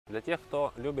Для тех,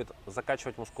 кто любит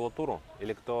закачивать мускулатуру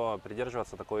или кто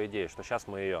придерживается такой идеи, что сейчас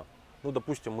мы ее, ну,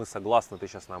 допустим, мы согласны, ты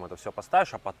сейчас нам это все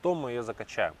поставишь, а потом мы ее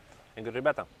закачаем. Я говорю,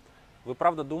 ребята, вы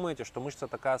правда думаете, что мышца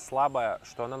такая слабая,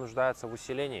 что она нуждается в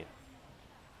усилении?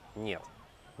 Нет.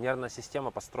 Нервная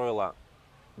система построила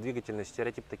двигательный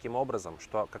стереотип таким образом,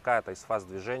 что какая-то из фаз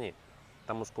движений,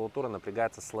 там мускулатура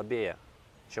напрягается слабее,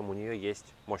 чем у нее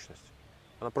есть мощность.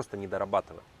 Она просто не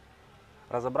дорабатывает.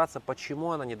 Разобраться,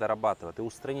 почему она не дорабатывает, и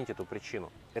устранить эту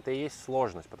причину. Это и есть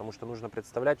сложность, потому что нужно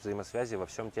представлять взаимосвязи во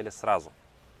всем теле сразу.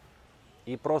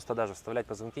 И просто даже вставлять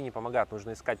позвонки не помогает.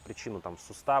 Нужно искать причину там, в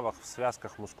суставах, в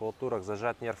связках, в мускулатурах,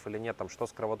 зажат нерв или нет, там, что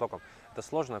с кровотоком. Это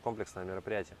сложное комплексное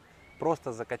мероприятие.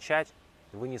 Просто закачать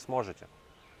вы не сможете.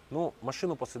 Ну,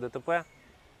 машину после ДТП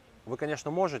вы,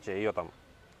 конечно, можете ее там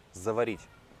заварить,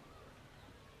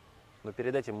 но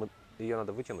перед этим ее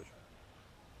надо вытянуть.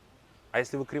 А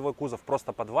если вы кривой кузов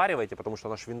просто подвариваете, потому что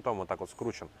наш винтом вот так вот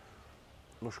скручен,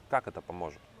 ну как это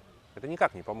поможет? Это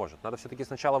никак не поможет. Надо все-таки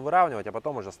сначала выравнивать, а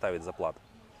потом уже ставить заплаты.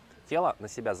 Тело на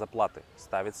себя заплаты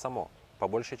ставит само, по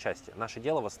большей части. Наше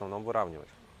дело в основном выравнивать.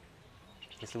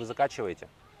 Если вы закачиваете,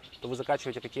 то вы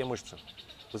закачиваете какие мышцы?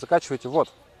 Вы закачиваете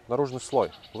вот наружный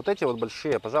слой. Вот эти вот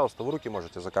большие, пожалуйста, вы руки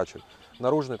можете закачивать.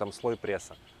 Наружный там слой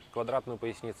пресса. Квадратную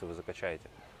поясницу вы закачаете.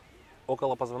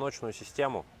 Околопозвоночную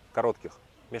систему коротких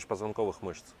межпозвонковых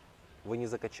мышц вы не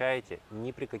закачаете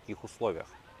ни при каких условиях.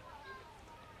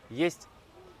 Есть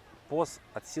поз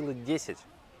от силы 10,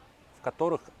 в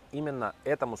которых именно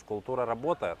эта мускулатура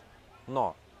работает,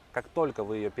 но как только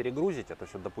вы ее перегрузите, то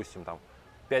есть, вот, допустим, там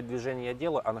 5 движений я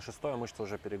делаю, а на шестое мышца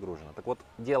уже перегружена. Так вот,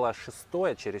 делая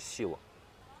шестое через силу,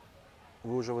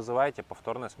 вы уже вызываете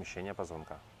повторное смещение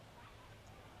позвонка.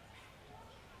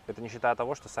 Это не считая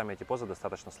того, что сами эти позы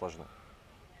достаточно сложны.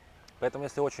 Поэтому,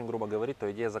 если очень грубо говорить,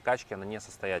 то идея закачки, она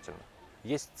несостоятельна.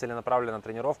 Есть целенаправленная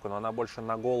тренировка, но она больше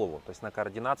на голову, то есть на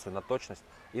координацию, на точность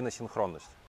и на синхронность.